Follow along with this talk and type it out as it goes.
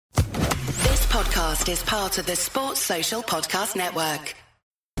podcast is part of the Sports Social Podcast Network.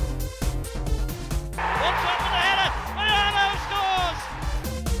 What's up with the header? Mariano scores!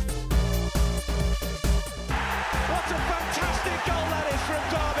 What a fantastic goal that is from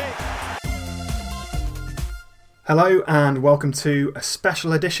Derby! Hello and welcome to a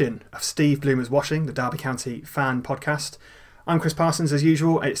special edition of Steve Bloomer's Washing, the Derby County fan podcast. I'm Chris Parsons as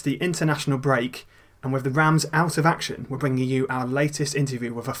usual. It's the international break, and with the Rams out of action, we're bringing you our latest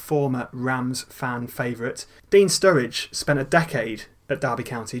interview with a former Rams fan favourite. Dean Sturridge spent a decade at Derby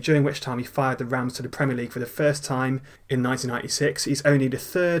County, during which time he fired the Rams to the Premier League for the first time in 1996. He's only the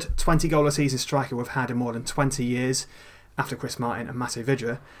third 20-goal-a-season striker we've had in more than 20 years, after Chris Martin and Matej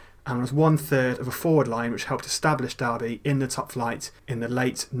Vydra, and was one-third of a forward line which helped establish Derby in the top flight in the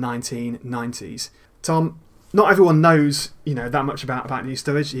late 1990s. Tom, not everyone knows, that much about Dean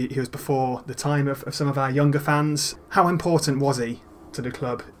Sturridge. He was before the time of some of our younger fans. How important was he to the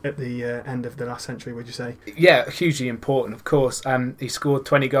club at the end of the last century, would you say? Yeah, hugely important, of course. He scored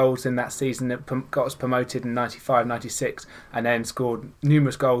 20 goals in that season that got us promoted in 95-96, and then scored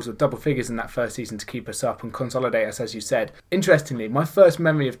numerous goals of double figures in that first season to keep us up and consolidate us, as you said. Interestingly, my first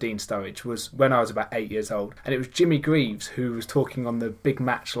memory of Dean Sturridge was when I was about 8 years old, and it was Jimmy Greaves who was talking on the Big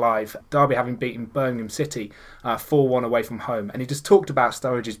Match Live, Derby having beaten Birmingham City 4-1 away from home, and he just talked about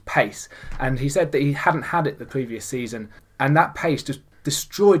Sturridge's pace, and he said that he hadn't had it the previous season, and that pace just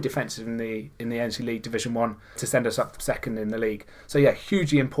destroyed defences in the NC League Division 1 to send us up second in the league. So yeah,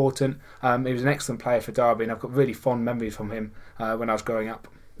 hugely important. He was an excellent player for Derby, and I've got really fond memories from him when I was growing up.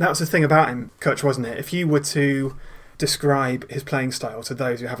 That was the thing about him, Kutch, wasn't it? If you were to describe his playing style to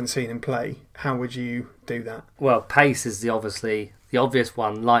those who haven't seen him play, how would you do that? Well, pace is the obvious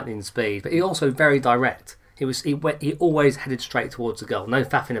one, lightning speed, but he's also very direct. He always headed straight towards the goal, no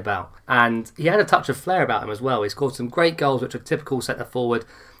faffing about. And he had a touch of flair about him as well. He scored some great goals, which are typical centre-forward,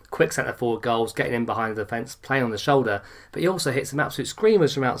 quick centre-forward goals, getting in behind the defence, playing on the shoulder. But he also hit some absolute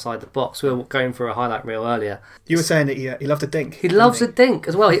screamers from outside the box. We were going for a highlight reel earlier. You were saying that he loved a dink. He loves a dink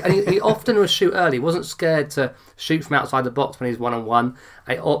as well. He often would shoot early. He wasn't scared to shoot from outside the box when he's one-on-one.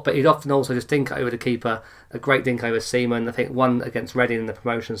 But he'd often also just dink over the keeper. A great dink over Seaman. I think one against Reading in the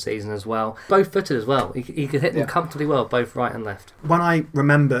promotion season as well. Both footed as well. He could hit them comfortably well, both right and left. When I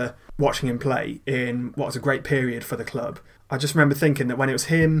remember watching him play in what was a great period for the club, I just remember thinking that when it was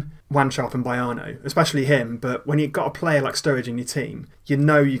him, Wanchope and Baiano, especially him, but when you've got a player like Sturridge in your team, you're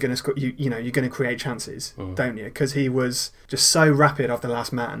going to you're going to create chances, don't you? Because he was just so rapid off the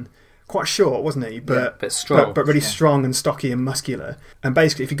last man. Quite short, wasn't he? But strong. But really strong and stocky and muscular. And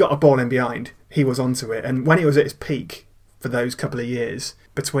basically, if you got a ball in behind, he was onto it. And when he was at his peak for those couple of years,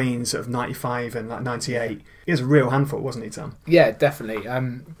 between sort of 95 and 98, he was a real handful, wasn't he, Tom? Yeah, definitely.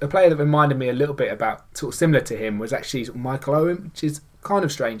 A player that reminded me a little bit about, sort of similar to him, was actually Michael Owen, which is kind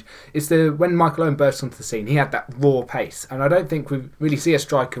of strange. It's when Michael Owen burst onto the scene, he had that raw pace, and I don't think we really see a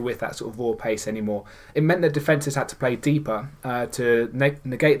striker with that sort of raw pace anymore. It meant that defences had to play deeper to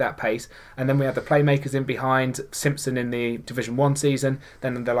negate that pace, and then we had the playmakers in behind, Simpson in the Division 1 season,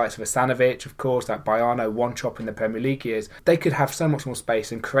 then the likes of Asanovic, of course, that Baiano, Wanchope in the Premier League years. They could have so much more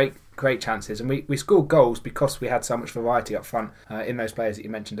space and create great chances, and we scored goals because we had so much variety up front in those players that you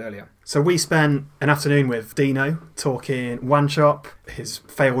mentioned earlier. So we spent an afternoon with Dino talking Wanchope, his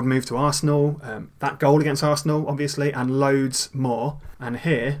failed move to Arsenal, that goal against Arsenal obviously, and loads more. And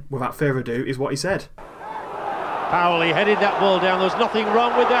here, without further ado, is what he said. Powell, he headed that ball down, there was nothing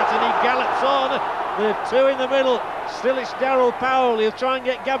wrong with that, and he gallops on. The two in the middle, still it's Daryl Powell, he'll try and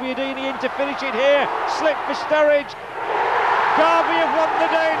get Gabbiadini in to finish it here. Slip for Sturridge. Derby have won the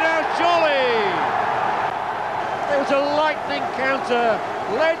day now, surely! It was a lightning counter,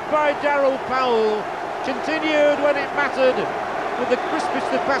 led by Daryl Powell, continued when it mattered, with the crispest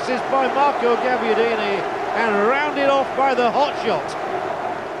of passes by Marco Gabbiadini, and rounded off by the hot shot.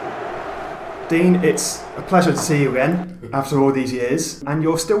 Dean, it's a pleasure to see you again, after all these years, and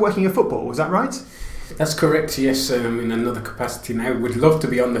you're still working in football, is that right? That's correct, yes, in another capacity now. Would love to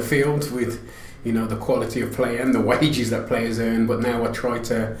be on the field with the quality of play and the wages that players earn, but now I try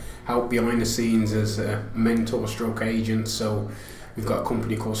to help behind the scenes as a mentor stroke agent. So we've got a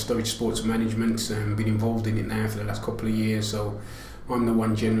company called Sturridge Sports Management, and been involved in it now for the last couple of years. So I'm the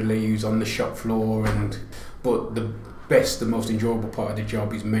one generally who's on the shop floor, but the most enjoyable part of the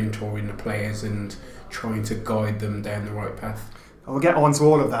job is mentoring the players and trying to guide them down the right path. We'll get on to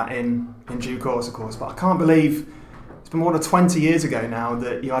all of that in due course, of course, but I can't believe it's been more than 20 years ago now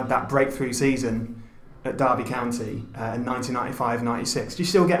that you had that breakthrough season at Derby County in 1995-96. Do you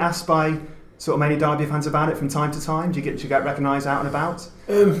still get asked by sort of many Derby fans about it from time to time? Do you get recognised out and about?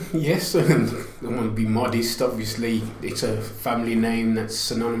 Yes, I don't want to be modest. Obviously, it's a family name that's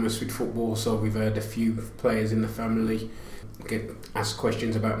synonymous with football, so we've heard a few players in the family get asked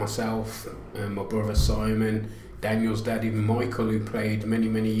questions about myself, my brother Simon, Daniel's dad, even Michael, who played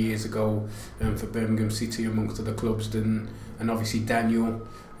many years ago for Birmingham City amongst other clubs, and obviously Daniel,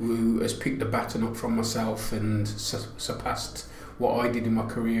 who has picked the baton up from myself and surpassed what I did in my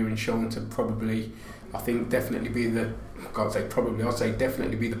career and shown to probably, I think, definitely be I'd say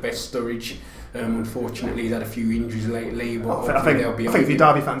definitely be the best Sturridge. Unfortunately, he's had a few injuries lately. But I think a few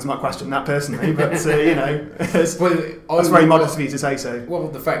Derby fans might question that personally, but it's very modest of you to say so. Well,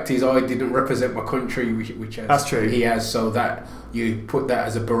 the fact is, I didn't represent my country, which that's true. He has, so that you put that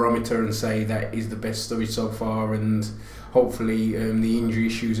as a barometer and say that is the best Sturridge so far, and hopefully the injury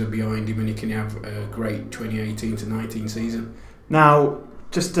issues are behind him and he can have a great 2018 to 19 season. Now,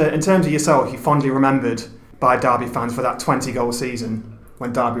 just in terms of yourself, you're fondly remembered by Derby fans for that 20-goal season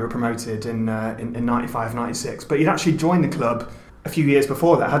when Derby were promoted in 95-96. But you'd actually joined the club a few years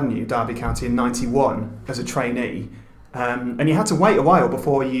before that, hadn't you? Derby County in 91 as a trainee. And you had to wait a while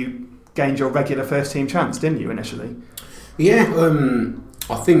before you gained your regular first-team chance, didn't you, initially? Yeah,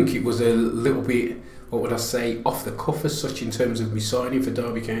 I think it was a little bit, what would I say, off the cuff as such in terms of me signing for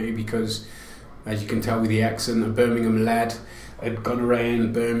Derby County, because, as you can tell with the accent, a Birmingham lad, had gone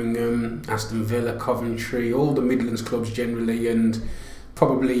around Birmingham, Aston Villa, Coventry, all the Midlands clubs generally, and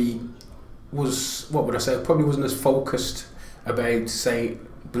probably wasn't as focused about, say,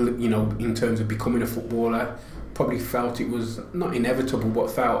 in terms of becoming a footballer. Probably felt it was not inevitable,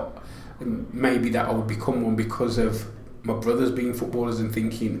 but felt maybe that I would become one because of my brothers being footballers, and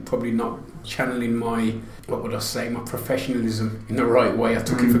thinking probably not channeling my professionalism in the right way. I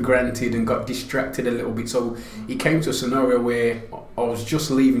took it for granted and got distracted a little bit. So it came to a scenario where I was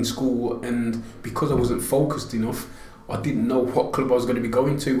just leaving school, and because I wasn't focused enough, I didn't know what club I was going to be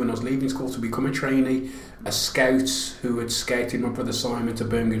going to when I was leaving school to become a trainee. A scout who had scouted my brother Simon to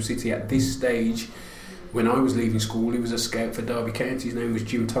Birmingham City at this stage, when I was leaving school, he was a scout for Derby County. His name was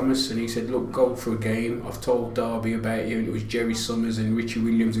Jim Thomas, and he said, look, go for a game. I've told Derby about you. And it was Jerry Summers and Richie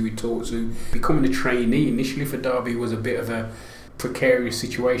Williams who he talked to. Becoming a trainee initially for Derby was a bit of a precarious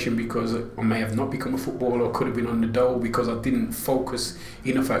situation, because I may have not become a footballer, or could have been on the dole because I didn't focus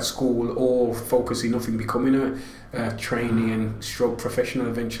enough at school or focus enough in becoming a trainee and stroke professional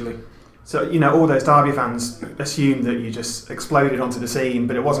eventually. So, all those Derby fans assumed that you just exploded onto the scene,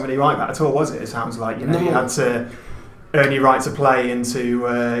 but it wasn't really like that at all, was it? It sounds like, you had to earn your right to play into,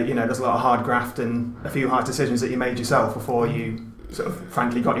 there's a lot of hard graft and a few hard decisions that you made yourself before you sort of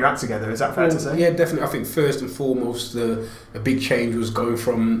frankly got your act together. Is that fair to say? Yeah, definitely. I think first and foremost, a big change was going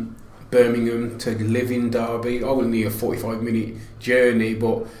from Birmingham to live in Derby. Only a 45-minute journey,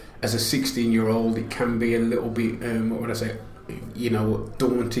 but as a 16-year-old, it can be a little bit,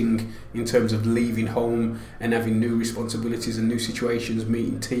 daunting in terms of leaving home and having new responsibilities and new situations,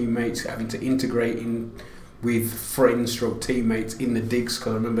 meeting teammates, having to integrate in with friends stroke teammates in the digs.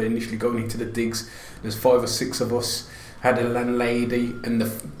 Because I remember initially going into the digs, there's 5 or 6 of us, had a landlady, and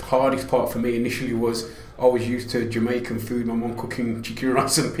the hardest part for me initially was I was used to Jamaican food, my mum cooking chicken,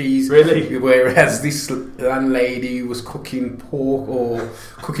 rice and peas. Really? Whereas this landlady was cooking pork or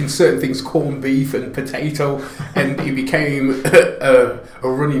cooking certain things, corned beef and potato, and it became a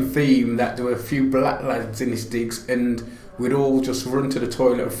running theme that there were a few black lads in this digs, and we'd all just run to the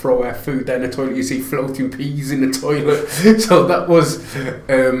toilet and throw our food down the toilet. You see floating peas in the toilet. So that was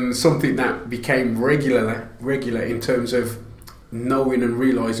something that became regular in terms of knowing and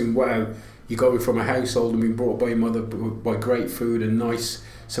realising, wow, you're going from a household and being brought by your mother by great food and nice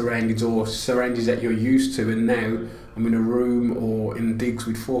surroundings, or surroundings that you're used to, and now I'm in a room or in digs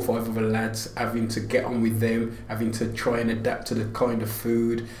with 4 or 5 other lads, having to get on with them, having to try and adapt to the kind of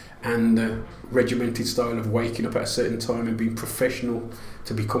food and the regimented style of waking up at a certain time and being professional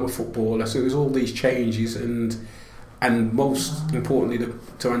to become a footballer. So it was all these changes, and most importantly,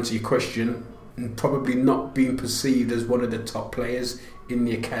 to answer your question, probably not being perceived as one of the top players in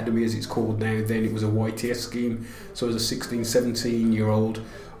the academy, as it's called now. Then it was a YTS scheme, so as a 16, 17 year old,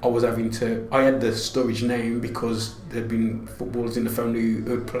 I had the Sturridge name because there'd been footballers in the family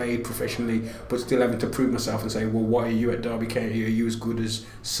who had played professionally, but still having to prove myself and say, well, why are you at Derby County? Are you as good as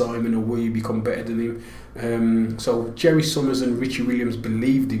Simon, or will you become better than him? So Jerry Summers and Richie Williams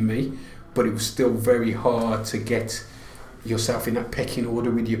believed in me, but it was still very hard to get yourself in that pecking order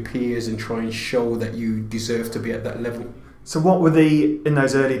with your peers and try and show that you deserve to be at that level. So what were in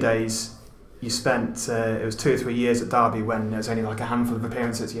those early days you spent, it was 2 or 3 years at Derby when there was only like a handful of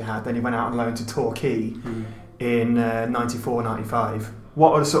appearances you had, then you went out on loan to Torquay in 94, 95.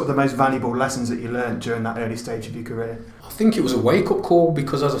 What are sort of the most valuable lessons that you learned during that early stage of your career? I think it was a wake-up call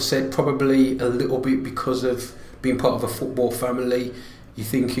because, as I said, probably a little bit because of being part of a football family. You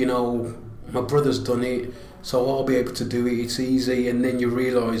think, my brother's done it, so I'll be able to do it. It's easy, and then you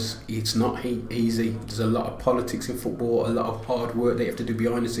realise it's not easy. There's a lot of politics in football, a lot of hard work that you have to do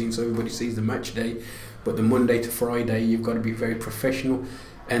behind the scenes so everybody sees the match day. But the Monday to Friday, you've got to be very professional,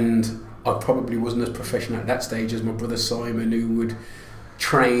 and I probably wasn't as professional at that stage as my brother Simon, who would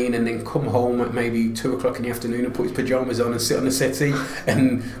train and then come home at maybe 2 o'clock in the afternoon and put his pyjamas on and sit on the settee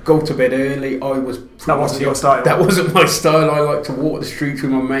and go to bed early. That wasn't your style. That wasn't my style. I like to walk the streets with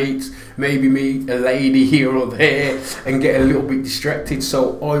my mates, maybe meet a lady here or there and get a little bit distracted.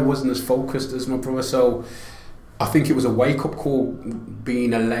 So I wasn't as focused as my brother. So I think it was a wake-up call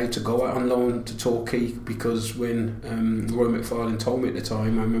being allowed to go out on loan to Torquay, because when Roy McFarlane told me at the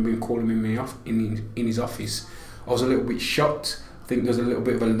time, I remember him calling me in his office, I was a little bit shocked. I think there was a little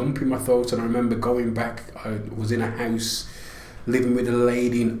bit of a lump in my throat, and I remember going back. I was in a house living with a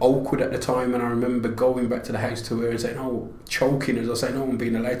lady in Oakwood at the time, and I remember going back to the house to her and saying, choking as I was saying, I'm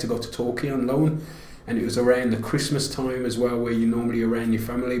being allowed to go to Torquay on loan. And it was around the Christmas time as well, where you're normally around your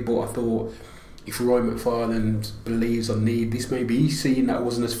family. But I thought, if Roy McFarlane believes I need this, maybe he's seeing that I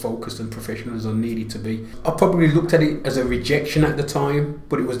wasn't as focused and professional as I needed to be. I probably looked at it as a rejection at the time,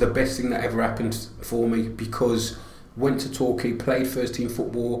 but it was the best thing that ever happened for me, because went to Torquay, played first team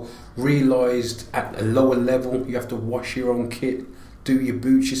football, realised at a lower level you have to wash your own kit, do your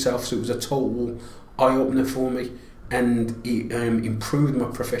boots yourself, so it was a total eye-opener for me, and it improved my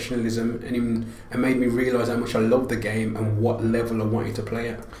professionalism and made me realise how much I loved the game and what level I wanted to play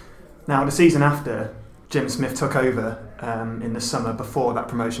at. Now, the season after, Jim Smith took over in the summer before that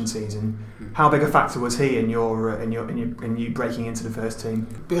promotion season. How big a factor was he in you breaking into the first team?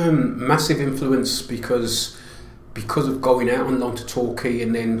 Massive influence, because of going out on loan to Torquay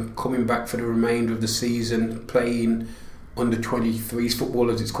and then coming back for the remainder of the season, playing under 23s football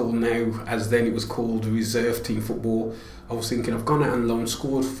as it's called now, as then it was called reserve team football. I was thinking, I've gone out on loan,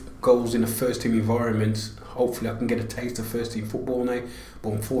 scored goals in a first team environment, hopefully I can get a taste of first team football now,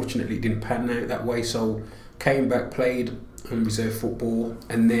 but unfortunately it didn't pan out that way. So came back, played reserve football,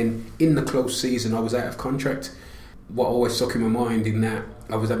 and then in the close season I was out of contract. What always stuck in my mind in that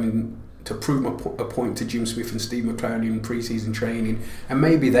I was having to prove a point to Jim Smith and Steve McLaren in pre-season training, and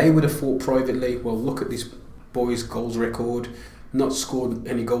maybe they would have thought privately, well, look at this boy's goals record, not scored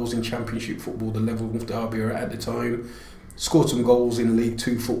any goals in Championship football, the level of Derby are at the time, scored some goals in League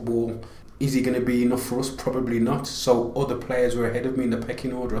 2 football. Is he going to be enough for us? Probably not. So other players were ahead of me in the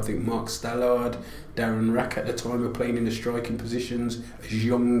pecking order. I think Mark Stallard, Darren Rack at the time were playing in the striking positions as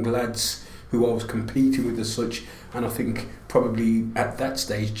young lads who I was competing with as such. And I think probably at that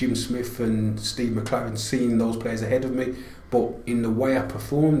stage Jim Smith and Steve McLaren seeing those players ahead of me. But in the way I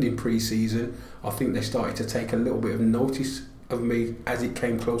performed in pre-season, I think they started to take a little bit of notice of me as it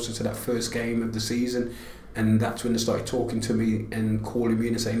came closer to that first game of the season. And that's when they started talking to me and calling me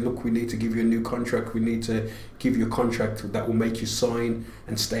in and saying, look, we need to give you a new contract. We need to give you a contract that will make you sign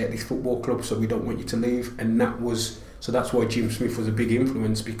and stay at this football club, so we don't want you to leave. And that's why Jim Smith was a big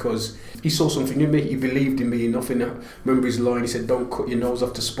influence, because he saw something in me. He believed in me enough in that. Remember his line, he said, don't cut your nose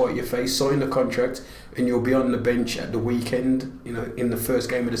off to spite your face. Sign the contract and you'll be on the bench at the weekend, in the first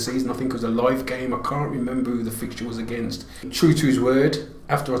game of the season. I think it was a live game. I can't remember who the fixture was against. True to his word,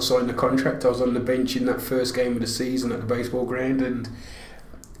 after I'd signed the contract, I was on the bench in that first game of the season at the baseball ground and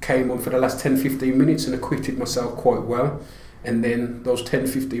came on for the last 10-15 minutes and acquitted myself quite well. And then those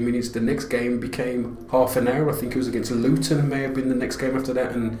 10-15 minutes, the next game became half an hour. I think it was against Luton, may have been the next game after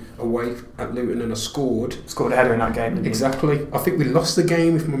that, and away at Luton, and I scored a header in that game, didn't you? Exactly. I think we lost the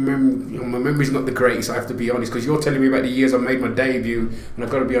game, if my memory's not the greatest, I have to be honest, because you're telling me about the years I made my debut, and I've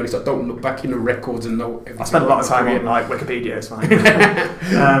got to be honest, I don't look back in the records and know everything. I spent a lot of time on Wikipedia, it's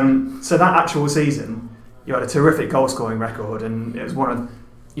fine. So that actual season, you had a terrific goal scoring record, and it was one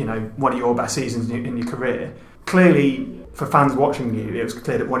of your best seasons in your career. Clearly, for fans watching you, it was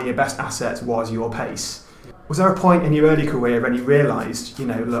clear that one of your best assets was your pace. Was there a point in your early career when you realised,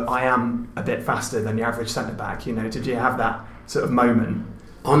 look, I am a bit faster than the average centre-back? Did you have that sort of moment?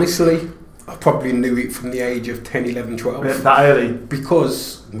 Honestly, I probably knew it from the age of 10, 11, 12. That early?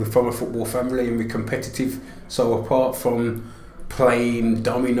 Because we're from a football family and we're competitive, so apart from playing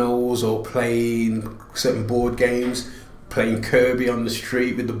dominoes or playing certain board games, playing Kirby on the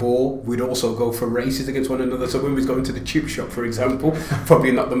street with the ball, we'd also go for races against one another. So when we was going to the chip shop, for example,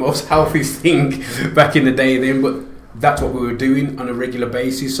 probably not the most healthy thing back in the day then, but that's what we were doing on a regular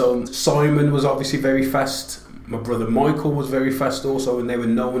basis. So Simon was obviously very fast, my brother Michael was very fast also, and they were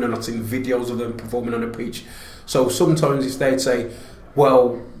known, and I'd seen videos of them performing on the pitch. So sometimes if they'd say,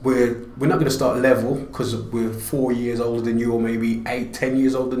 Well, we're not going to start level because we're 4 years older than you, or maybe 8-10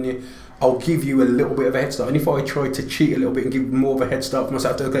 years older than you. I'll give you a little bit of a head start. And if I try to cheat a little bit and give more of a head start for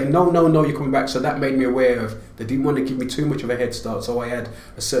myself, they'll go, no, you're coming back. So that made me aware of, they didn't want to give me too much of a head start, so I had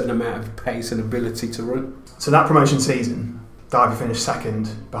a certain amount of pace and ability to run. So that promotion season, Derby finished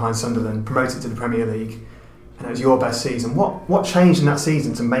second behind Sunderland, promoted to the Premier League, and it was your best season. What changed in that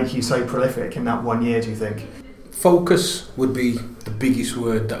season to make you so prolific in that 1 year, do you think? Focus would be the biggest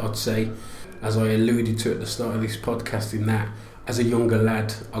word that I'd say, as I alluded to at the start of this podcast, in that as a younger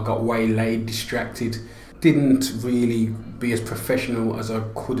lad I got waylaid, distracted, didn't really be as professional as I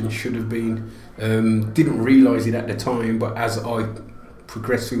could and should have been, didn't realise it at the time, but as I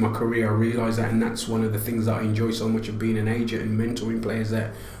progressed through my career I realised that, and that's one of the things that I enjoy so much of being an agent and mentoring players,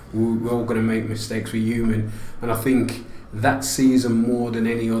 that we're all going to make mistakes, we're human. And I think that season more than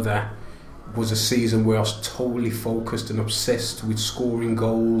any other was a season where I was totally focused and obsessed with scoring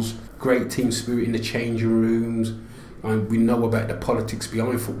goals, great team spirit in the changing rooms, and we know about the politics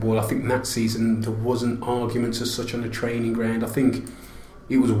behind football. I think that season there wasn't arguments as such on the training ground. I think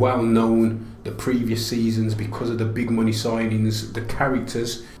it was well known the previous seasons because of the big money signings, the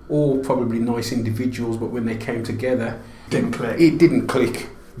characters, all probably nice individuals, but when they came together, it didn't click.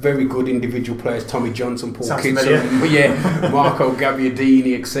 Very good individual players, Tommy Johnson, Paul Kitson, Marco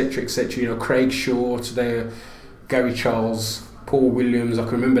Gabbiadini, etc. Craig Short, there, Gary Charles, Paul Williams. I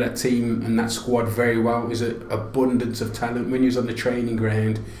can remember that team and that squad very well. It was an abundance of talent. When you was on the training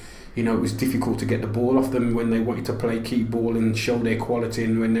ground, it was difficult to get the ball off them when they wanted to play key ball and show their quality,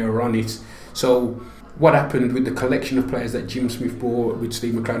 and when they were on it. So what happened with the collection of players that Jim Smith bought with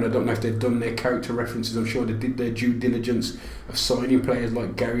Steve McLaren, I don't know if they've done their character references. I'm sure they did their due diligence of signing players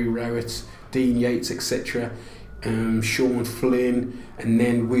like Gary Rowett, Dean Yates, etc., Sean Flynn, and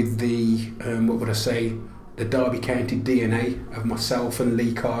then with the the Derby County DNA of myself and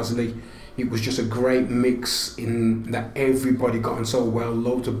Lee Carsley. It was just a great mix in that everybody got on so well.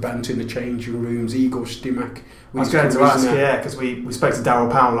 Loads of banter in the changing rooms. Igor Stimac. I was going to ask, because we spoke to Darryl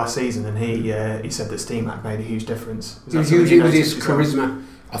Powell last season, and he said that Stimac made a huge difference. It was his charisma.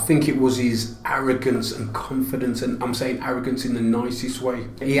 I think it was his arrogance and confidence, and I'm saying arrogance in the nicest way.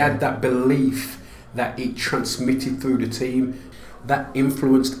 He had that belief that it transmitted through the team, that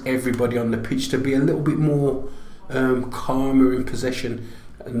influenced everybody on the pitch to be a little bit more calmer in possession,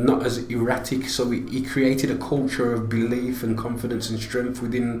 not as erratic. So he created a culture of belief and confidence and strength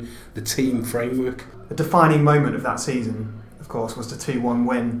within the team framework. The defining moment of that season, of course, was the 2-1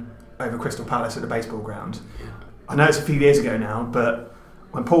 win over Crystal Palace at the baseball ground. Yeah. I know it's a few years ago now, but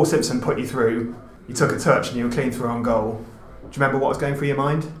when Paul Simpson put you through, you took a touch and you were clean through on goal. Do you remember what was going through your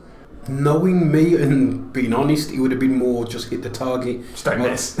mind? Knowing me and being honest, it would have been more just hit the target. Just don't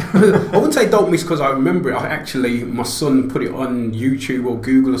miss. I wouldn't say don't miss, because I remember it. My son put it on YouTube or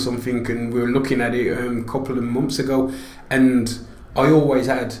Google or something, and we were looking at it a couple of months ago, and I always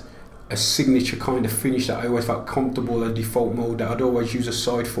had a signature kind of finish that I always felt comfortable, a default mode, that I'd always use a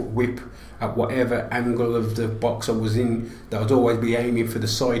side foot whip at whatever angle of the box I was in, that I'd always be aiming for the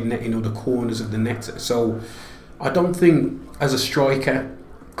side netting or the corners of the net. So I don't think, as a striker,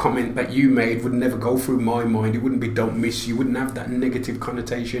 comment that you made would never go through my mind. It wouldn't be don't miss. You wouldn't have that negative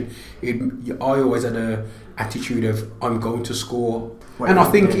connotation. I always had a attitude of I'm going to score. And I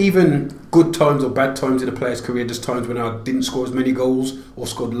think even good times or bad times in a player's career, there's times when I didn't score as many goals or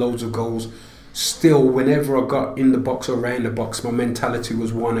scored loads of goals. Still, whenever I got in the box or around the box, my mentality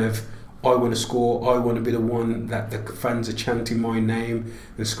was one of I want to score, I want to be the one that the fans are chanting my name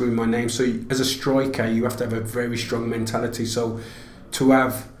and screaming my name. So as a striker, you have to have a very strong mentality. So to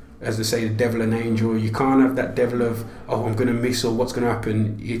have, as they say, the devil and angel, you can't have that devil of, oh, I'm going to miss or what's going to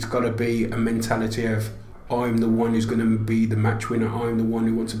happen. It's got to be a mentality of, I'm the one who's going to be the match winner, I'm the one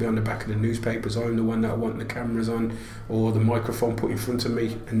who wants to be on the back of the newspapers, I'm the one that I want the cameras on or the microphone put in front of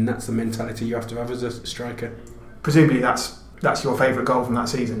me. And that's the mentality you have to have as a striker. Presumably that's your favourite goal from that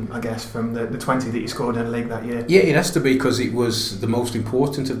season, I guess, from the 20 that you scored in the league that year. Yeah, it has to be, because it was the most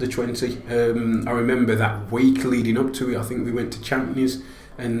important of the 20. I remember that week leading up to it, I think we went to Champions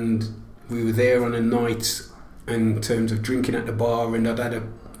and we were there on a night in terms of drinking at the bar, and I'd had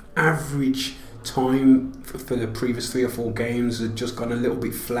an average time for the previous 3 or 4 games had just gone a little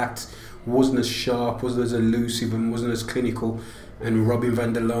bit flat, wasn't as sharp, wasn't as elusive and wasn't as clinical. And Robin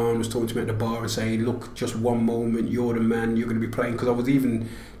van der Laan was talking to me at the bar and saying, look, just one moment, you're the man, you're going to be playing. Because I was even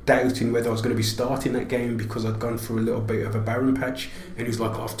doubting whether I was going to be starting that game, because I'd gone through a little bit of a barren patch. And he was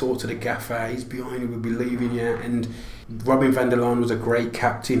like, I've talked to the gaffer, he's behind you, we'll be leaving you. And Robin van der Laan was a great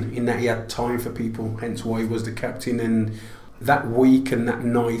captain in that he had time for people, hence why he was the captain. And that week and that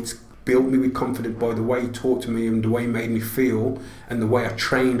night built me with confidence by the way he talked to me and the way he made me feel and the way I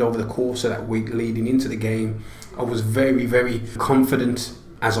trained over the course of that week leading into the game. I was very, very confident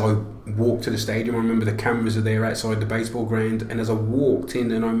as I walked to the stadium. I remember the cameras are there outside the baseball ground, and as I walked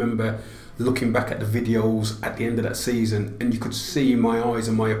in, and I remember looking back at the videos at the end of that season, and you could see in my eyes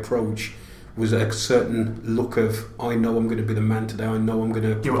and my approach was a certain look of, I know I'm going to be the man today, I know I'm going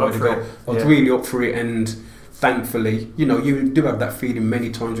to provide a goal. I was really up for it, and thankfully, you know, you do have that feeling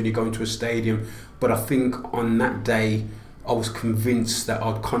many times when you go into a stadium, but I think on that day I was convinced that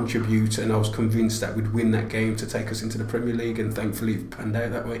I'd contribute, and I was convinced that we'd win that game to take us into the Premier League, and thankfully it panned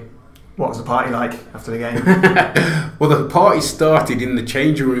out that way. What was the party like after the game? Well, the party started in the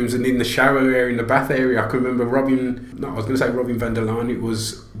changing rooms and in the shower area, in the bath area. I can remember Robin van der Laan, it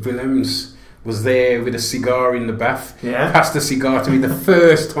was Willems, was there with a cigar in the bath. Yeah. Passed a cigar to me. The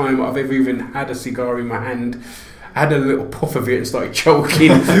first time I've ever even had a cigar in my hand. I had a little puff of it and started choking.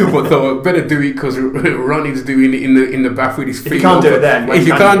 But thought, better do it because Ronnie's doing it in the bath with his feet. If you can't do it then,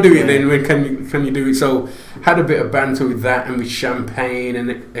 when can you do it? So had a bit of banter with that and with champagne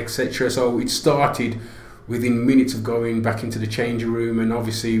and etc. So it started within minutes of going back into the changing room, and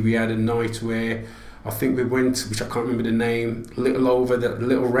obviously we had a night where I think we went, which I can't remember the name, little over the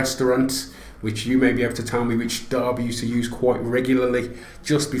little restaurant, which you may be able to tell me, which Derby used to use quite regularly.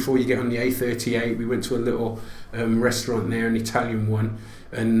 Just before you get on the A38, we went to a little restaurant there, an Italian one,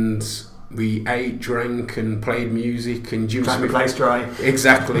 and we ate, drank and played music and Jim drank the place dry.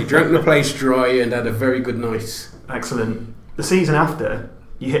 Exactly, drank the place dry and had a very good night. Excellent. The season after,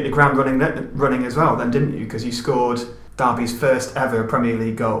 you hit the ground running as well then, didn't you? Because you scored Derby's first ever Premier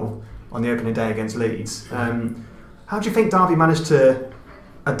League goal on the opening day against Leeds. How do you think Derby managed to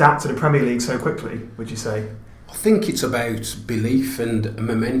adapt to the Premier League so quickly, would you say? I think it's about belief and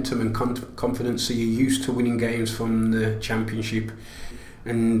momentum and confidence. So you're used to winning games from the Championship,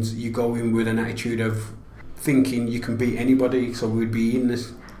 and you go in with an attitude of thinking you can beat anybody. So we'd be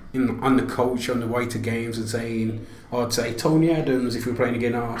on the coach on the way to games and saying, I'd say Tony Adams, if we're playing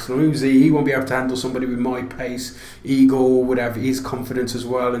against Arsenal, who's he won't be able to handle somebody with my pace. Igor would have his confidence as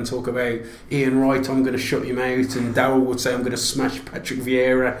well and talk about Ian Wright, I'm going to shut him out, and Darryl would say I'm going to smash Patrick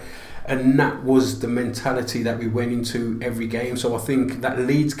Vieira. And that was the mentality that we went into every game. So I think that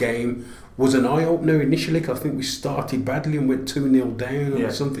Leeds game was an eye-opener initially, because I think we started badly and went 2-0 down or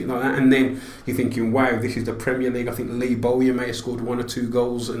something like that, and then you're thinking, wow, this is the Premier League. I think Lee Bowyer may have scored 1 or 2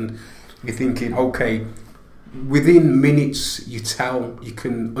 goals, and you're thinking, okay, within minutes you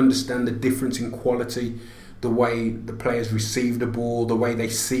can understand the difference in quality, the way the players receive the ball, the way they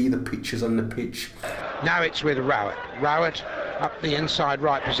see the pictures on the pitch. Now it's with Rowett up the inside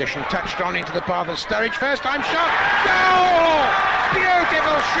right position, touched on into the path of Sturridge, first time shot, goal!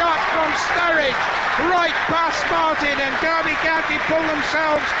 Beautiful shot from Sturridge, right past Martin, and Derby County pull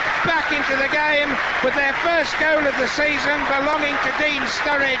themselves back into the game with their first goal of the season belonging to Dean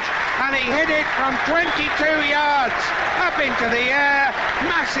Sturridge, and he hit it from 22 yards up into the air,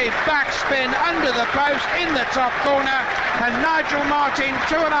 massive backspin under the post in the top corner, and Nigel Martin,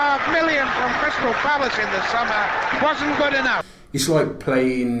 $2.5 million from Crystal Palace in the summer, wasn't good enough. It's like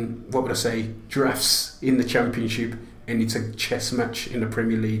playing, drafts in the Championship, and it's a chess match in the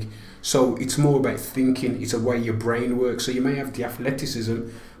Premier League. So it's more about thinking, it's a way your brain works. So you may have the athleticism,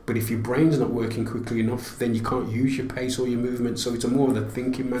 but if your brain's not working quickly enough, then you can't use your pace or your movement. So it's more of a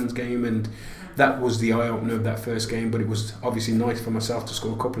thinking man's game, and that was the eye-opener of that first game. But it was obviously nice for myself to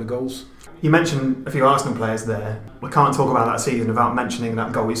score a couple of goals. You mentioned a few Arsenal players there. We can't talk about that season without mentioning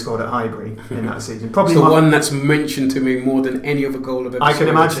that goal he scored at Highbury in that season. Probably the one that's mentioned to me more than any other goal I've ever scored. I can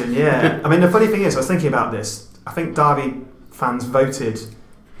imagine, yeah. I mean, the funny thing is, I was thinking about this. I think Derby fans voted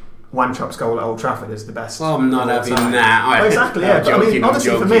Wanchop's goal at Old Trafford as the best. I'm not having that. Well, exactly, yeah. But, I mean,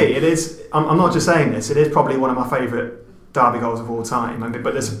 honestly, for me, it is. I'm not just saying this. It is probably one of my favourite Derby goals of all time. I mean,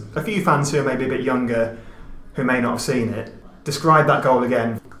 but there's a few fans who are maybe a bit younger who may not have seen it. Describe that goal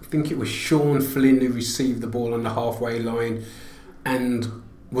again. I think it was Sean Flynn who received the ball on the halfway line, and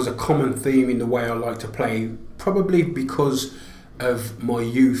was a common theme in the way I like to play, probably because of my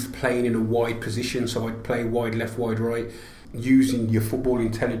youth playing in a wide position. So I'd play wide left, wide right. Using your football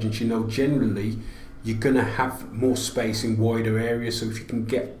intelligence, generally you're going to have more space in wider areas. So if you can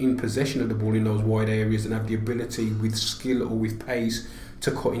get in possession of the ball in those wide areas and have the ability with skill or with pace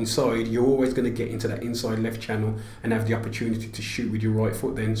to cut inside, you're always going to get into that inside left channel and have the opportunity to shoot with your right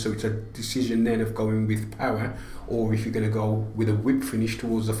foot then. So it's a decision then of going with power, or if you're going to go with a whip finish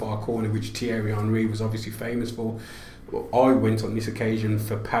towards the far corner, which Thierry Henry was obviously famous for. I went on this occasion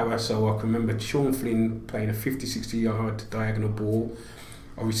for power, so I can remember Sean Flynn playing a 50-60 yard diagonal ball,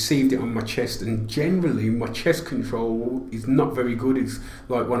 I received it on my chest, and generally my chest control is not very good. It's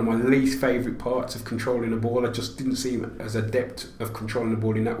like one of my least favourite parts of controlling the ball. I just didn't seem as adept of controlling the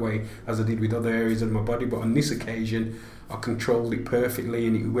ball in that way as I did with other areas of my body. But on this occasion, I controlled it perfectly,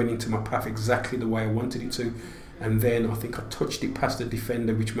 and it went into my path exactly the way I wanted it to. And then I think I touched it past the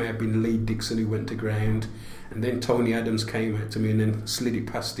defender, which may have been Lee Dixon, who went to ground. And then Tony Adams came out to me and then slid it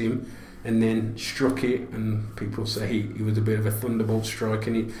past him, and then struck it, and people say it was a bit of a thunderbolt strike,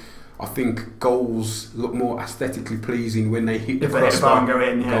 and I think goals look more aesthetically pleasing when they hit the crossbar and go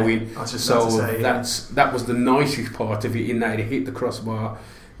in. Yeah. I was just about to say, that was the nicest part of it, in that it hit the crossbar,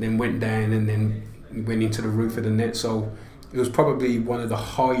 then went down, and then went into the roof of the net. So it was probably one of the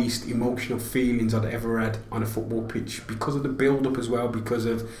highest emotional feelings I'd ever had on a football pitch, because of the build-up as well, because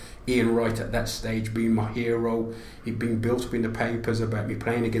of Ian Wright at that stage being my hero, it being built up in the papers about me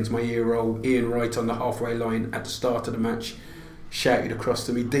playing against my hero. Ian Wright on the halfway line at the start of the match shouted across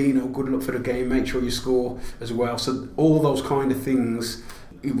to me, "Dino, good luck for the game, make sure you score," as well. So all those kind of things,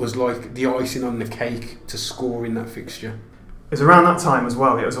 it was like the icing on the cake to score in that fixture. It was around that time as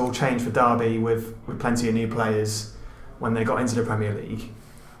well, it was all changed for Derby with plenty of new players when they got into the Premier League.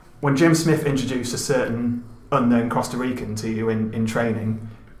 When Jim Smith introduced a certain unknown Costa Rican to you in training,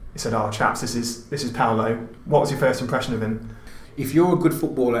 he said, "Oh chaps, this is Paolo." What was your first impression of him? If you're a good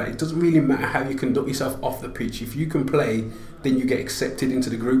footballer, it doesn't really matter how you conduct yourself off the pitch. If you can play, then you get accepted into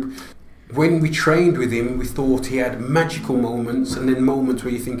the group. When we trained with him, we thought he had magical moments, and then moments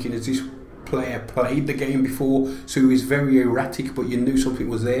where you're thinking, has this player played the game before? So he was very erratic, but you knew something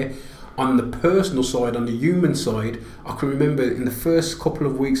was there. On the personal side, on the human side, I can remember in the first couple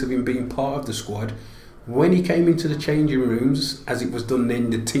of weeks of him being part of the squad, when he came into the changing rooms, as it was done then,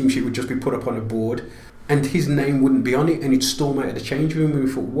 the team sheet would just be put up on a board and his name wouldn't be on it, and he'd storm out of the changing room, and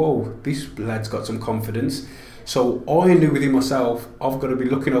we thought, whoa, this lad's got some confidence. So I knew within myself, I've got to be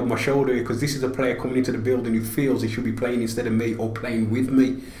looking over my shoulder, because this is a player coming into the building who feels he should be playing instead of me, or playing with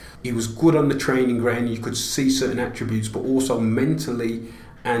me. He was good on the training ground, you could see certain attributes, but also mentally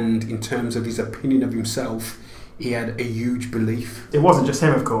and in terms of his opinion of himself, he had a huge belief. It wasn't just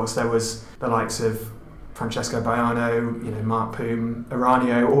him, of course. There was the likes of Francesco Baiano, Mark Poom,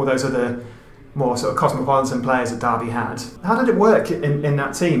 Aranio, all those other more sort of cosmopolitan players that Derby had. How did it work in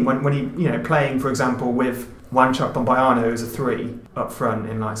that team when he, playing, for example, with Wanchop and Baiano as a 3 up front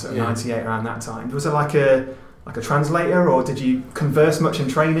in 98 around that time? Was it like a translator, or did you converse much in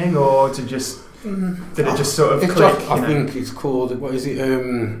training, or did it just sort of click? I think it's called,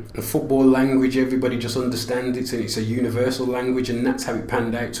 a football language. Everybody just understands it, and it's a universal language, and that's how it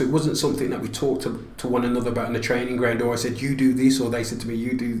panned out. So it wasn't something that we talked to one another about in the training ground, or I said, you do this, or they said to me,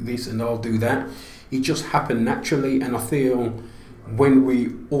 you do this, and I'll do that. It just happened naturally, and I feel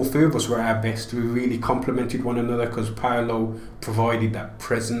when all three of us were at our best, we really complemented one another, because Paolo provided that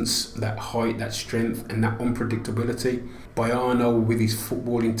presence, that height, that strength, and that unpredictability. Baiano with his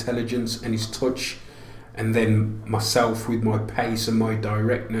football intelligence and his touch, and then myself with my pace and my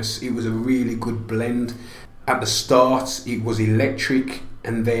directness. It was a really good blend. At the start, it was electric,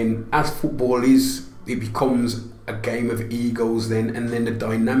 and then as football is, it becomes a game of egos then, and then the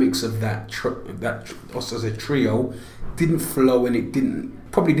dynamics of that us as a trio didn't flow, and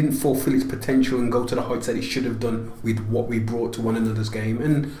it probably didn't fulfill its potential and go to the heights that it should have done with what we brought to one another's game.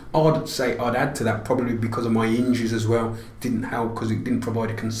 And I'd add to that, probably because of my injuries as well, didn't help, because it didn't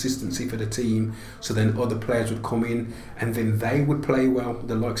provide a consistency for the team. So then other players would come in, and then they would play well,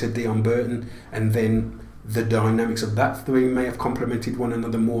 the likes of Dion Burton, and then the dynamics of that three may have complemented one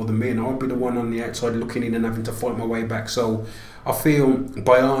another more than me, and I'd be the one on the outside looking in and having to fight my way back. So I feel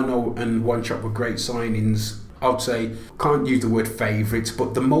Baiano and Wanchop were great signings. I would say, can't use the word favourites,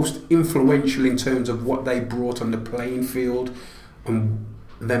 but the most influential in terms of what they brought on the playing field, and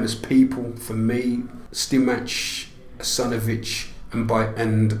them as people. For me, Stimac, Asanovic and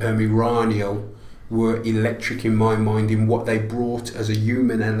Iranio were electric in my mind in what they brought as a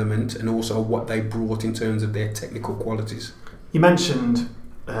human element, and also what they brought in terms of their technical qualities. You mentioned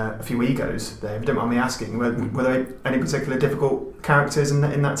a few egos there, if you don't mind me asking. Were there any particular difficult characters in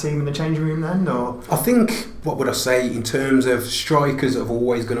that team in the changing room then? Or I think, what would I say, in terms of strikers are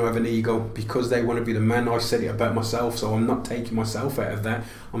always going to have an ego, because they want to be the man. I said it about myself, so I'm not taking myself out of that.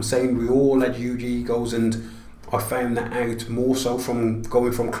 I'm saying we all had huge egos, and I found that out more so from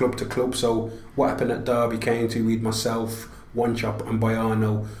going from club to club. So what happened at Derby County with myself, Wanchop and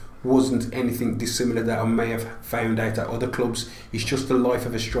Baiano wasn't anything dissimilar that I may have found out at other clubs. It's just the life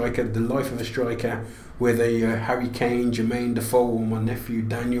of a striker. The life of a striker, whether you're Harry Kane, Jermaine Defoe, or my nephew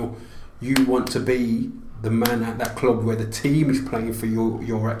Daniel, you want to be the man at that club where the team is playing for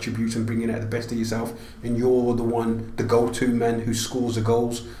your attributes and bringing out the best of yourself, and you're the go-to man who scores the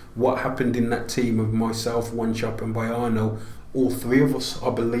goals. What happened in that team of myself, One Chop and Baiano, all three of us, I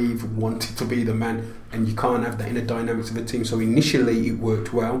believe, wanted to be the man, and you can't have that in the dynamics of a team. So initially it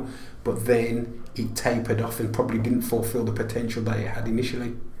worked well, but then it tapered off and probably didn't fulfil the potential that it had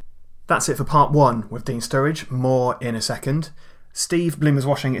initially. That's it for part 1 with Dean Sturridge. More in a second. Steve Bloomers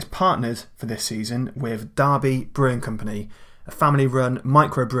Washing is partnered for this season with Derby Brewing Company, a family-run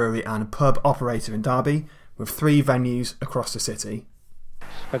microbrewery and pub operator in Derby with 3 venues across the city.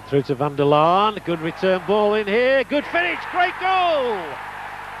 Fed through to Van der Laan. Good return ball in here. Good finish. Great goal.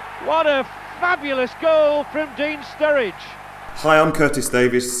 What a fabulous goal from Dean Sturridge. Hi, I'm Curtis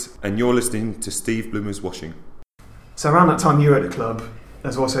Davis, and you're listening to Steve Bloomers Washing. So around that time you were at the club,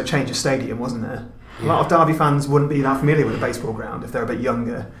 there's also a change of stadium, wasn't there? Yeah. A lot of Derby fans wouldn't be that familiar with a baseball ground if they're a bit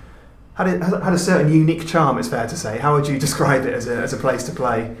younger. Had a certain unique charm, it's fair to say. How would you describe it as a place to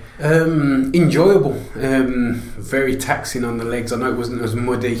play? Enjoyable, very taxing on the legs. I know it wasn't as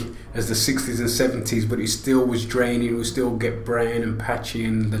muddy as the 60s and 70s, but it still was draining. It would still get brown and patchy,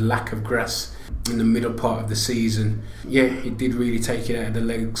 and the lack of grass in the middle part of the season. Yeah, it did really take it out of the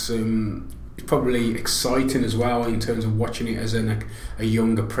legs. It's probably exciting as well in terms of watching it as a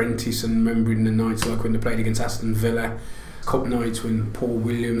young apprentice and remembering the nights like when they played against Aston Villa. Cup nights when Paul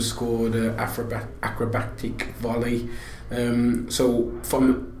Williams scored an acrobatic volley. So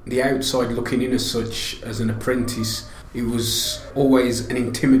from the outside looking in as such, as an apprentice, it was always an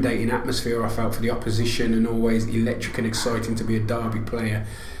intimidating atmosphere I felt for the opposition, and always electric and exciting to be a Derby player.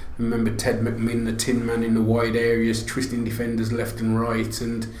 I remember Ted McMinn, the Tin Man, in the wide areas, twisting defenders left and right,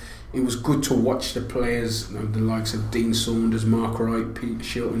 and it was good to watch the players, the likes of Dean Saunders, Mark Wright, Pete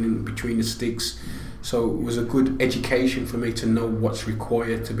Shilton in between the sticks. So it was a good education for me to know what's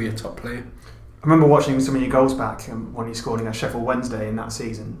required to be a top player. I remember watching some of your goals back when you scored against Sheffield Wednesday in that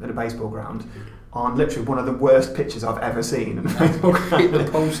season at a baseball ground, on literally one of the worst pitches I've ever seen in a baseball ground. Hit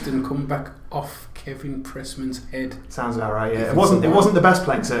the post and come back off Kevin Pressman's head. Sounds about right, yeah. It wasn't the best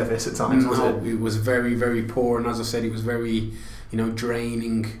playing surface at times, was it? It was very, very poor, and as I said, it was very,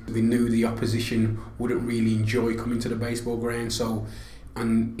 draining. We knew the opposition wouldn't really enjoy coming to the baseball ground, so,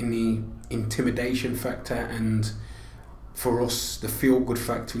 and in the intimidation factor, and for us the feel-good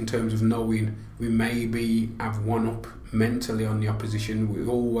factor in terms of knowing we maybe have one up mentally on the opposition, it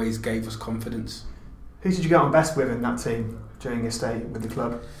always gave us confidence. Who did you get on best with in that team during your stay with the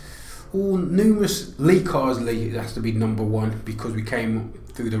club? Oh, numerous. Lee Carsley has to be number one because we came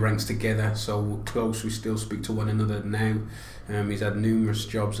through the ranks together, so we're close. We still speak to one another now. He's had numerous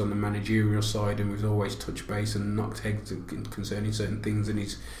jobs on the managerial side, and we've always touched base and knocked heads concerning certain things, and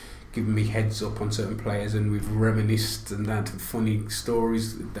he's given me heads up on certain players, and we've reminisced and had funny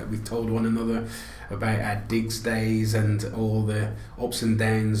stories that we've told one another about our digs days and all the ups and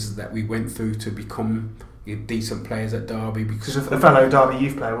downs that we went through to become decent players at Derby. Because a fellow Derby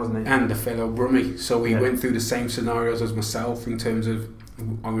youth player, wasn't he? And a fellow Brummie. So we went through the same scenarios as myself in terms of,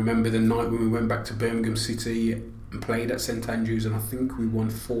 I remember the night when we went back to Birmingham City and played at St Andrews, and I think we won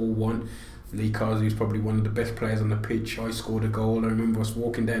 4-1. Lee Carsley was probably one of the best players on the pitch. I scored a goal. I remember us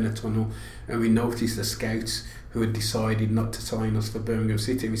walking down the tunnel and we noticed the scouts who had decided not to sign us for Birmingham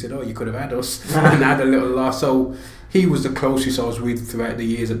City. We said, "Oh, you could have had us," and had a little laugh. So he was the closest I was with throughout the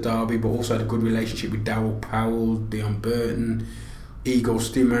years at Derby, but also had a good relationship with Darryl Powell, Dion Burton, Igor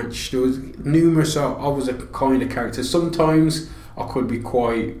Stimac. There was numerous. I was a kind of character. Sometimes I could be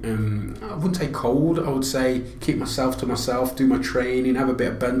quite, I wouldn't say cold, I would say keep myself to myself, do my training, have a bit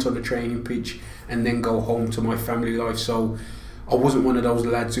of banter on the training pitch, and then go home to my family life. So I wasn't one of those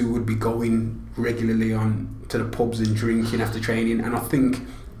lads who would be going regularly on to the pubs and drinking after training, and I think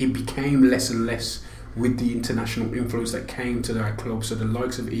it became less and less with the international influence that came to our club. So the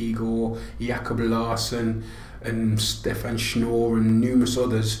likes of Igor, Jakob Larsson and Stefan Schnorr and numerous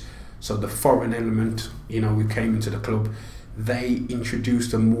others, so the foreign element, we came into the club. They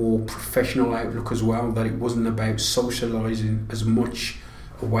introduced a more professional outlook as well, that it wasn't about socialising as much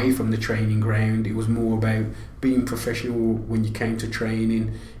away from the training ground. It was more about being professional when you came to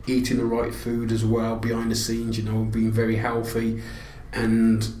training, eating the right food as well, behind the scenes, being very healthy.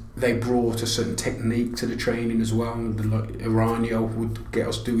 And they brought a certain technique to the training as well. Like Iranio would get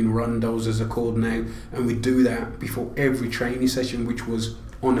us doing rondos, as they're called now, and we'd do that before every training session, which was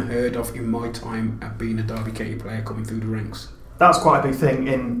unheard of in my time at being a Derby County player coming through the ranks. That was quite a big thing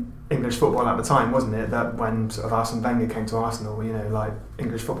in English football at the time, wasn't it? That when sort of Arsene Wenger came to Arsenal,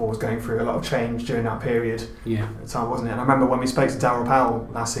 English football was going through a lot of change during that period. Yeah. At the time, wasn't it? And I remember when we spoke to Darryl Powell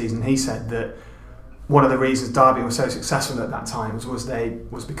last season, he said that one of the reasons Derby was so successful at that time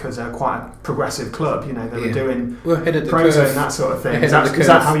was because they're quite a progressive club. You know, they were doing proto and that sort of thing. Is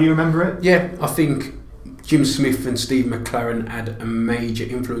that how you remember it? Yeah, I think Jim Smith and Steve McLaren had a major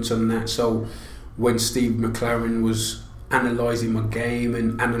influence on that. So when Steve McLaren was analysing my game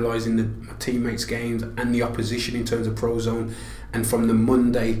and analysing my teammates' games and the opposition in terms of pro zone, and from the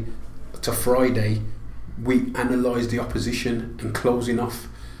Monday to Friday we analysed the opposition and closing off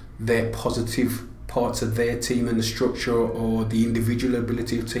their positive parts of their team and the structure or the individual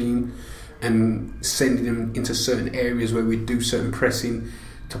ability of team, and sending them into certain areas where we do certain pressing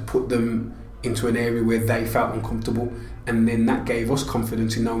to put them into an area where they felt uncomfortable, and then that gave us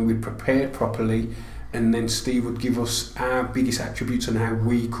confidence in knowing we'd prepared properly. And then Steve would give us our biggest attributes and how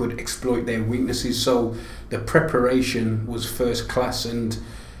we could exploit their weaknesses. So the preparation was first class, and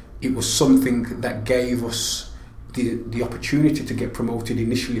it was something that gave us the opportunity to get promoted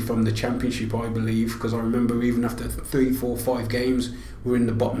initially from the Championship, I believe, because I remember even after 3, 4, 5 games we were in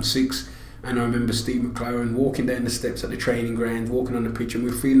the bottom 6, and I remember Steve McLaren walking down the steps at the training ground, walking on the pitch, and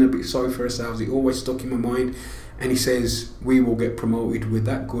we were feeling a bit sorry for ourselves. It always stuck in my mind, and he says, we will get promoted, we're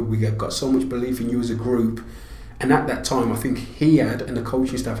that good, we have got so much belief in you as a group. And at that time I think he had, and the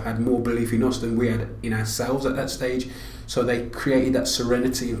coaching staff had, more belief in us than we had in ourselves at that stage. So they created that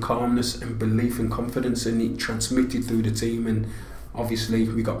serenity and calmness and belief and confidence, and it transmitted through the team, and obviously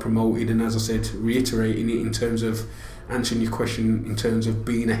we got promoted. And as I said, reiterating it in terms of answering your question, in terms of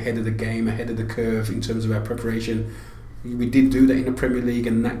being ahead of the game, ahead of the curve in terms of our preparation, we did do that in the Premier League,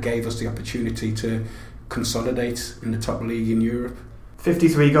 and that gave us the opportunity to consolidate in the top league in Europe.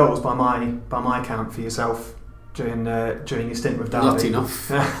 53 goals by my count for yourself during your stint with Derby. Not enough.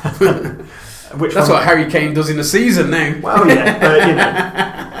 That's what Harry Kane does in a season now. Well, yeah, but you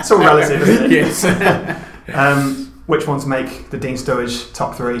know, it's all relative, isn't it? Yes. Which ones make the Dean Sturridge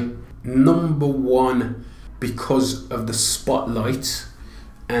top 3? Number 1, because of the spotlight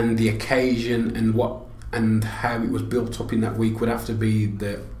and the occasion and how it was built up in that week, would have to be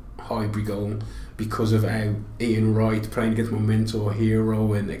the Highbury goal, because of how Ian Wright, playing against my mentor,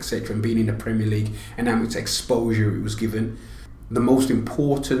 hero, and etc., and being in the Premier League and how much exposure it was given. The most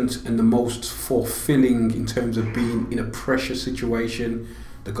important and the most fulfilling in terms of being in a pressure situation,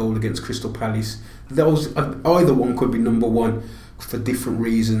 the goal against Crystal Palace. Those, either one could be number 1 for different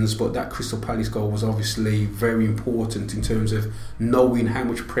reasons, but that Crystal Palace goal was obviously very important in terms of knowing how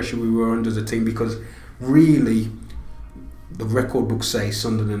much pressure we were under as a team, because really the record books say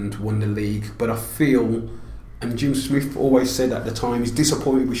Sunderland won the league, but I feel, and Jim Smith always said at the time, he's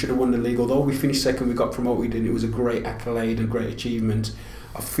disappointed we should have won the league. Although we finished second, we got promoted, and it was a great accolade and great achievement.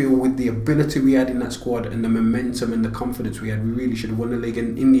 I feel with the ability we had in that squad and the momentum and the confidence we had, we really should have won the league.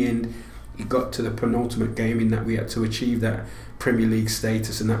 And in the end, it got to the penultimate game in that we had to achieve that Premier League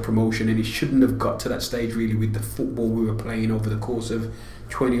status and that promotion, and it shouldn't have got to that stage really with the football we were playing over the course of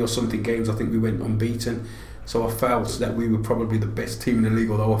 20 or something games. I think we went unbeaten. So I felt that we were probably the best team in the league,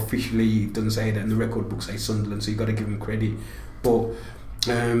 although officially it doesn't say that, and the record book says Sunderland, so you've got to give them credit. But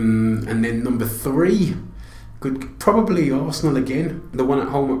and then number 3, probably Arsenal again, the one at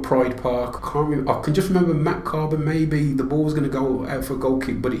home at Pride Park. I can just remember Matt Carbon, maybe the ball was going to go out for a goal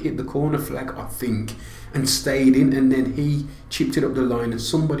kick, but it hit the corner flag, I think, and stayed in, and then he chipped it up the line and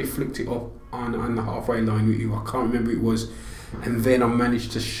somebody flicked it up on the halfway line with you. I can't remember who it was, and then I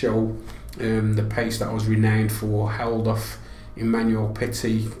managed to show the pace that I was renowned for, held off Emmanuel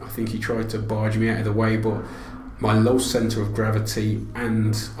Petit. I think he tried to barge me out of the way, but my low centre of gravity,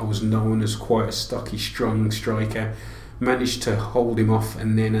 and I was known as quite a stocky, strong striker, managed to hold him off,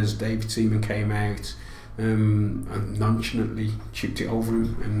 and then as David Seaman came out, I nonchalantly chipped it over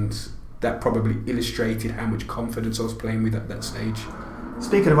him, and that probably illustrated how much confidence I was playing with at that stage.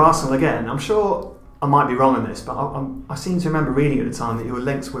 Speaking of Arsenal again, I'm sure I might be wrong on this, but I seem to remember reading at the time that you were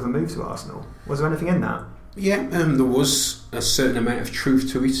linked with a move to Arsenal. Was there anything in that? Yeah, there was a certain amount of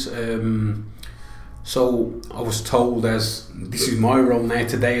truth to it. So I was told, as this is my role now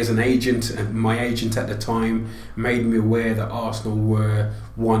today as an agent, and my agent at the time made me aware that Arsenal were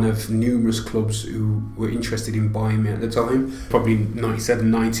one of numerous clubs who were interested in buying me at the time, probably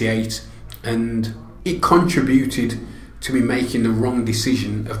 97, 98, and it contributed to me making the wrong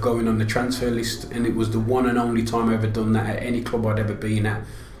decision of going on the transfer list, and it was the one and only time I ever done that at any club I'd ever been at,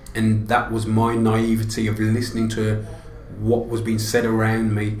 and that was my naivety of listening to what was being said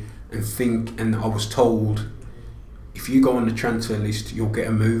around me and I was told, if you go on the transfer list you'll get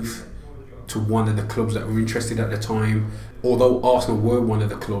a move to one of the clubs that were interested at the time. Although Arsenal were one of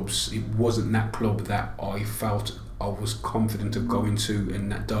the clubs, it wasn't that club that I felt I was confident of going to,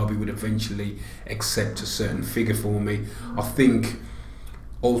 and that Derby would eventually accept a certain figure for me. I think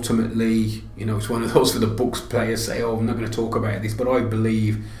ultimately, it's one of those for the books players say, I'm not going to talk about this, but I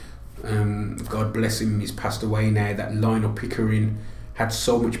believe, God bless him, he's passed away now, that Lionel Pickering had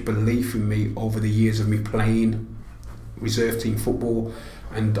so much belief in me over the years of me playing reserve team football,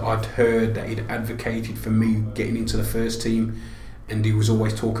 and I'd heard that he'd advocated for me getting into the first team, and he was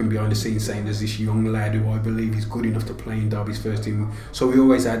always talking behind the scenes saying there's this young lad who I believe is good enough to play in Derby's first team. So we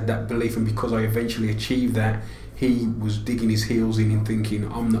always had that belief, and because I eventually achieved that, he was digging his heels in and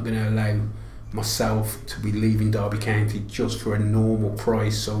thinking, I'm not going to allow myself to be leaving Derby County just for a normal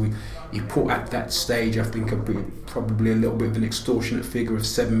price. So he put at that stage, I think, probably a little bit of an extortionate figure of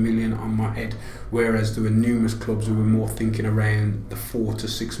 7 million on my head, whereas there were numerous clubs who were more thinking around the 4 to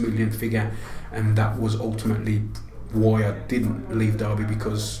 6 million figure, and that was ultimately why I didn't leave Derby,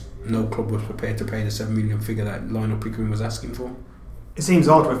 because no club was prepared to pay the 7 million figure that Lionel Pickering was asking for. It seems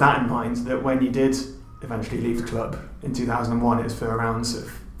odd with that in mind that when you did eventually leave the club in 2001, it was for around sort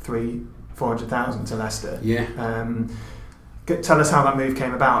of 400,000 to Leicester. Yeah. Tell us how that move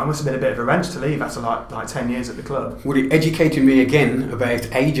came about. It must have been a bit of a wrench to leave after like 10 years at the club. Well, it educated me again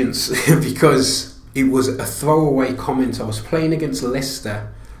about agents because it was a throwaway comment. I was playing against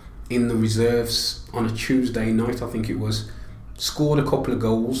Leicester in the reserves on a Tuesday night, I think it was. Scored a couple of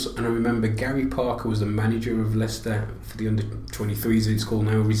goals, and I remember Gary Parker was the manager of Leicester for the under-23s, it's called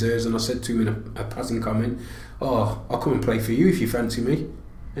now, reserves, and I said to him in a passing comment, I'll come and play for you if you fancy me.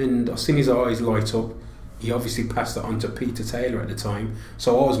 And I seen his eyes light up. He obviously passed it on to Peter Taylor at the time,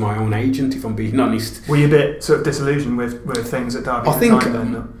 so I was my own agent, if I'm being honest. Were you a bit sort of disillusioned with things at Derby? I think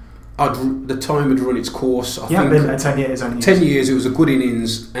the time had run its course. I think been there 10 years only. 10 years, it was a good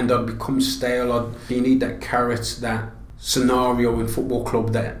innings, and I'd become stale. You need that carrot, that scenario in football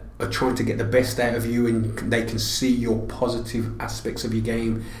club that are trying to get the best out of you, and they can see your positive aspects of your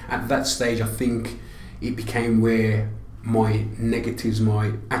game. At that stage, I think it became where my negatives,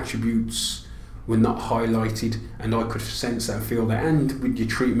 my attributes were not highlighted, and I could sense that and feel that. And with your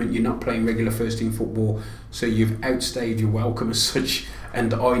treatment, you're not playing regular first team football, so you've outstayed your welcome as such,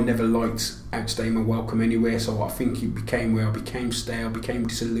 and I never liked outstaying my welcome anywhere. So I think it became where I became stale, became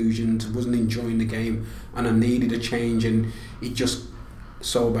disillusioned, wasn't enjoying the game, and I needed a change. And it just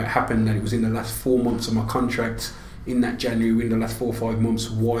so about happened that it was in the last 4 months of my contract, in that January, in the last 4 or 5 months,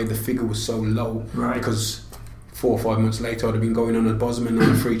 why the figure was so low. Right. Because 4 or 5 months later I'd have been going on a Bosman on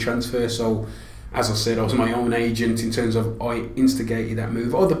a free transfer. So as I said, I was my own agent in terms of I instigated that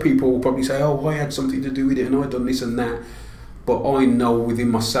move. Other people will probably say, I had something to do with it and I'd done this and that, but I know within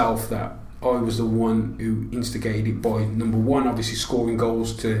myself that I was the one who instigated it by, number one, obviously scoring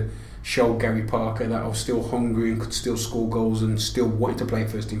goals to show Gary Parker that I was still hungry and could still score goals and still wanted to play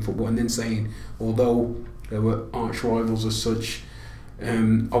first team football, and then saying, although there were arch rivals as such,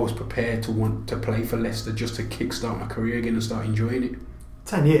 I was prepared to want to play for Leicester just to kickstart my career again and start enjoying it.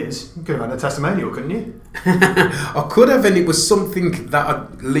 10 years? You could have had a testimonial, couldn't you? I could have, and it was something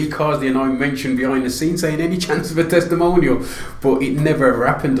that Lee Carsley and I mentioned behind the scenes, saying any chance of a testimonial, but it never ever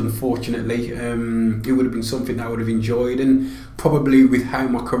happened, unfortunately. It would have been something that I would have enjoyed, and probably with how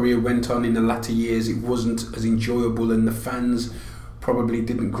my career went on in the latter years, it wasn't as enjoyable, and the fans probably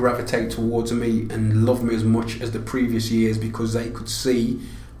didn't gravitate towards me and love me as much as the previous years, because they could see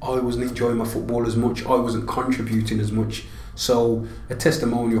I wasn't enjoying my football as much, I wasn't contributing as much. So a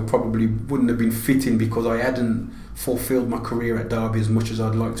testimonial probably wouldn't have been fitting, because I hadn't fulfilled my career at Derby as much as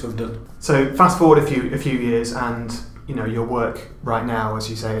I'd like to have done. So fast forward a few years, and your work right now, as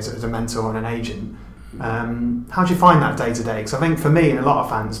you say, as a mentor and an agent. How do you find that day to day? Because I think for me and a lot of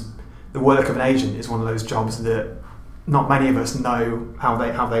fans, the work of an agent is one of those jobs that not many of us know how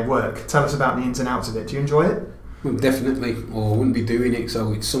they work. Tell us about the ins and outs of it. Do you enjoy it? Well, definitely, or I wouldn't be doing it.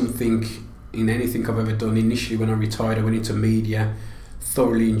 So it's something in anything I've ever done. Initially when I retired, I went into media,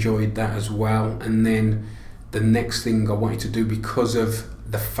 thoroughly enjoyed that as well, and then the next thing I wanted to do, because of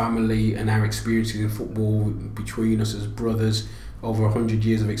the family and our experiences in football between us as brothers, over 100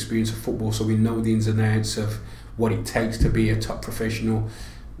 years of experience of football, so we know the ins and outs of what it takes to be a top professional.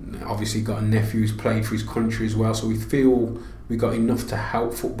 Obviously got a nephew who's played for his country as well, so we feel we got enough to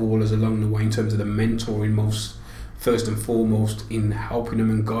help footballers along the way in terms of the mentoring, first and foremost, in helping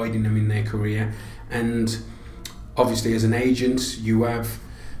them and guiding them in their career. And obviously as an agent, you have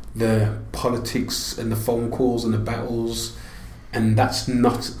the politics and the phone calls and the battles, and that's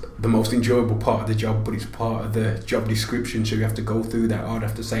not the most enjoyable part of the job, but it's part of the job description, so you have to go through that. I'd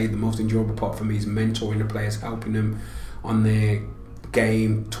have to say the most enjoyable part for me is mentoring the players, helping them on their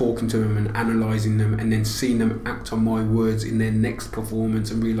game, talking to them and analysing them, and then seeing them act on my words in their next performance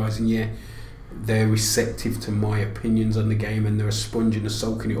and realising, they're receptive to my opinions on the game and they're a sponge and they're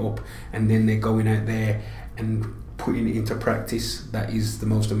soaking it up, and then they're going out there and putting it into practice, that is the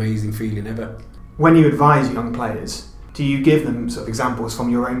most amazing feeling ever. When you advise young players, do you give them sort of examples from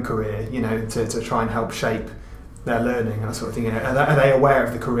your own career, to try and help shape their learning and that sort of thing? Are they aware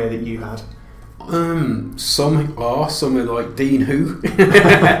of the career that you had? Some are like Dean Who.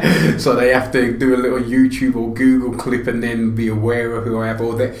 So they have to do a little YouTube or Google clip and then be aware of who I have.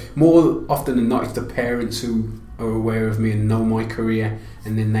 Or more often than not, it's the parents who are aware of me and know my career,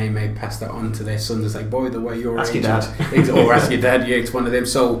 and then they may pass that on to their sons and say, by the way, you're ask your dad. Or ask your dad. Yeah, it's one of them.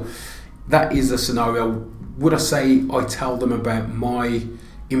 So that is a scenario. Would I say I tell them about my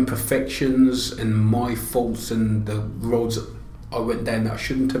imperfections and my faults and the roads I went down that I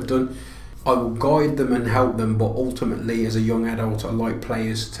shouldn't have done? I will guide them and help them, but ultimately as a young adult I like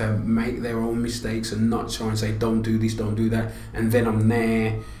players to make their own mistakes and not try and say don't do this, don't do that, and then I'm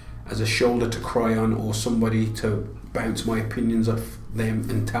there as a shoulder to cry on or somebody to bounce my opinions off them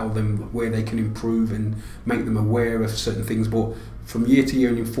and tell them where they can improve and make them aware of certain things. But from year to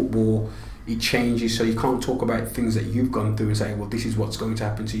year in football it changes, so you can't talk about things that you've gone through and say, well, this is what's going to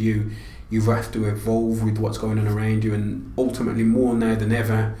happen to you. You have to evolve with what's going on around you, and ultimately more now than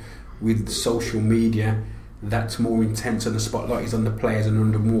ever with social media, that's more intense and the spotlight is on the players and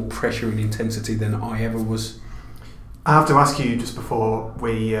under more pressure and intensity than I ever was. I have to ask you just before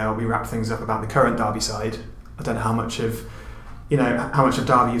we wrap things up about the current Derby side. I don't know how much of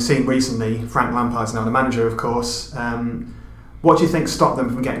Derby you've seen recently. Frank Lampard's now the manager, of course. What do you think stopped them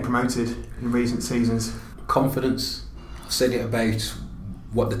from getting promoted in recent seasons? Confidence. I said it about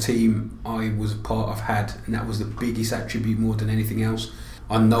what the team I was a part of had, and that was the biggest attribute more than anything else.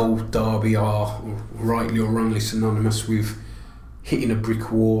 I know Derby are rightly or wrongly synonymous with hitting a brick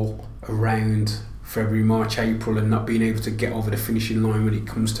wall around February, March, April and not being able to get over the finishing line when it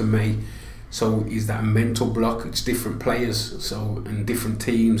comes to May. So is that a mental block? It's different players and different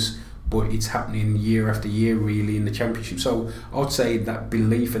teams, but it's happening year after year really in the Championship. So I would say that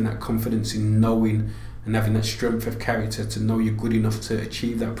belief and that confidence in knowing and having that strength of character to know you're good enough to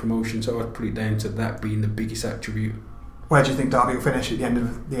achieve that promotion. So I'd put it down to that being the biggest attribute. Where do you think Derby will finish at the end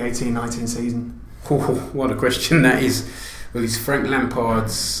of the 18-19 season? Oh, what a question that is. Well, it's Frank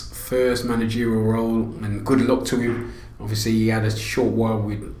Lampard's first managerial role, and good luck to him. Obviously, he had a short while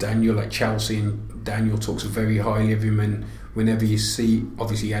with Daniel at Chelsea, and Daniel talks very highly of him. And whenever you see,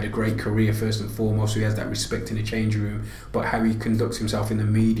 obviously, he had a great career first and foremost, so he has that respect in the changing room. But how he conducts himself in the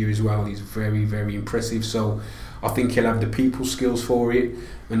media as well is very, very impressive. So I think he'll have the people skills for it,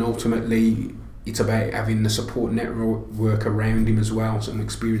 and ultimately it's about having the support network around him as well, some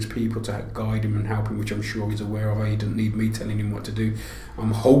experienced people to guide him and help him, which I'm sure he's aware of. He doesn't need me telling him what to do. I'm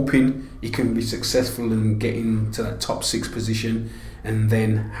hoping he can be successful and get into that top 6 position and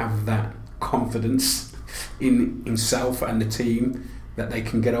then have that confidence in himself and the team that they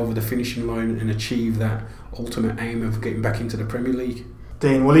can get over the finishing line and achieve that ultimate aim of getting back into the Premier League.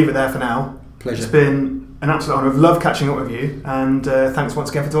 Dean, we'll leave it there for now. Pleasure. It's been an absolute honour. I've loved catching up with you, and thanks once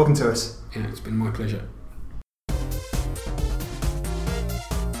again for talking to us. Yeah, it's been my pleasure.